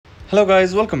Hello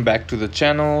guys, welcome back to the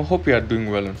channel. Hope you are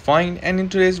doing well and fine, and in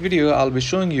today's video I'll be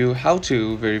showing you how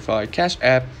to verify Cash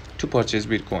App to purchase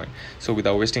Bitcoin. So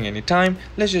without wasting any time,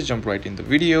 let's just jump right in the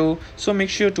video. So make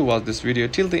sure to watch this video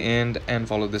till the end and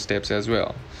follow the steps as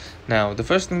well. Now the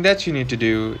first thing that you need to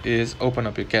do is open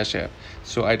up your Cash App.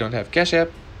 So I don't have Cash App,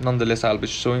 nonetheless I'll be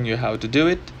showing you how to do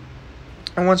it.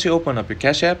 And once you open up your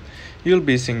Cash App, you'll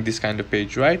be seeing this kind of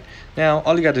page. Right now,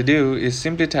 all you got to do is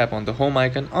simply tap on the home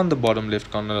icon on the bottom left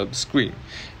corner of the screen,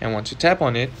 and once you tap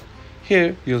on it,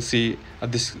 here you'll see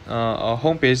a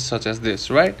home page such as this.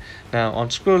 Right now, on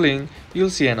scrolling, you'll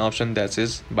see an option that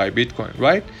says buy Bitcoin.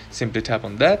 Right, simply tap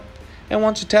on that, and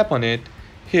once you tap on it,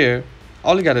 here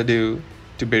all you got to do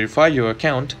to verify your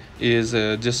account is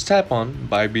just tap on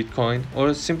buy Bitcoin,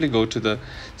 or simply go to the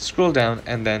scroll down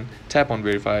and then tap on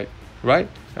verify. Right,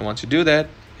 and once you do that,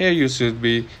 here you should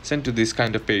be sent to this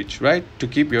kind of page. Right, to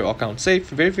keep your account safe,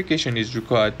 verification is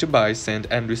required to buy, send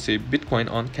and receive Bitcoin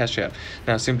on Cash App.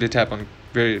 Now simply tap on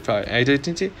verify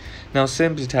identity. And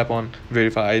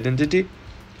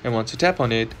once you tap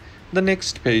on it, the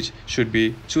next page should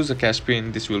be choose a cash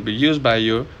pin. This will be used by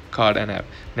your card and app.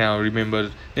 Now remember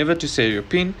never to say your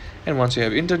pin, and once you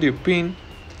have entered your pin,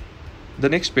 the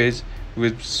next page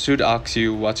which should ask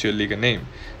you what's your legal name.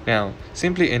 Now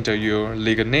simply enter your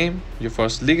legal name, your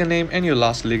first legal name and your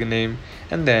last legal name,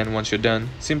 and then once you're done,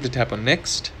 simply tap on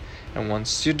next. And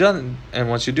once you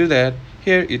do that,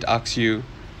 here it asks you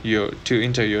to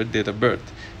enter your date of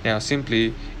birth. Now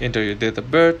simply enter your date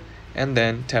of birth and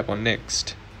then tap on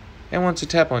next. And once you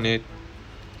tap on it,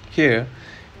 here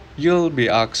you'll be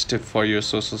asked for your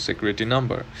social security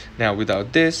number. Now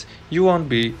without this, you won't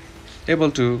be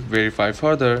able to verify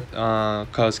further,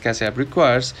 because Cash App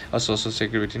requires a social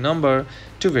security number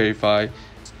to verify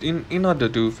in order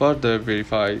to further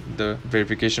verify the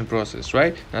verification process.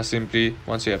 Right now, simply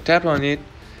once you have tapped on it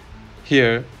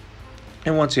here,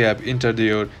 and once you have entered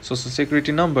your social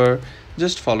security number,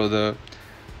 just follow the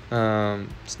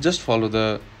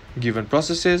given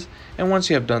processes, and once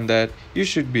you have done that, you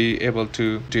should be able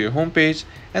to do your home page,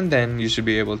 and then you should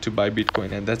be able to buy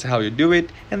Bitcoin. And that's how you do it.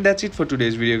 And that's it for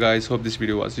today's video, guys. Hope this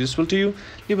video was useful to you.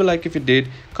 Leave a like if it did,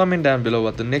 comment down below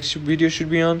what the next video should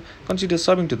be on, consider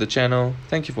subbing to the channel.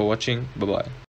 Thank you for watching. Bye bye.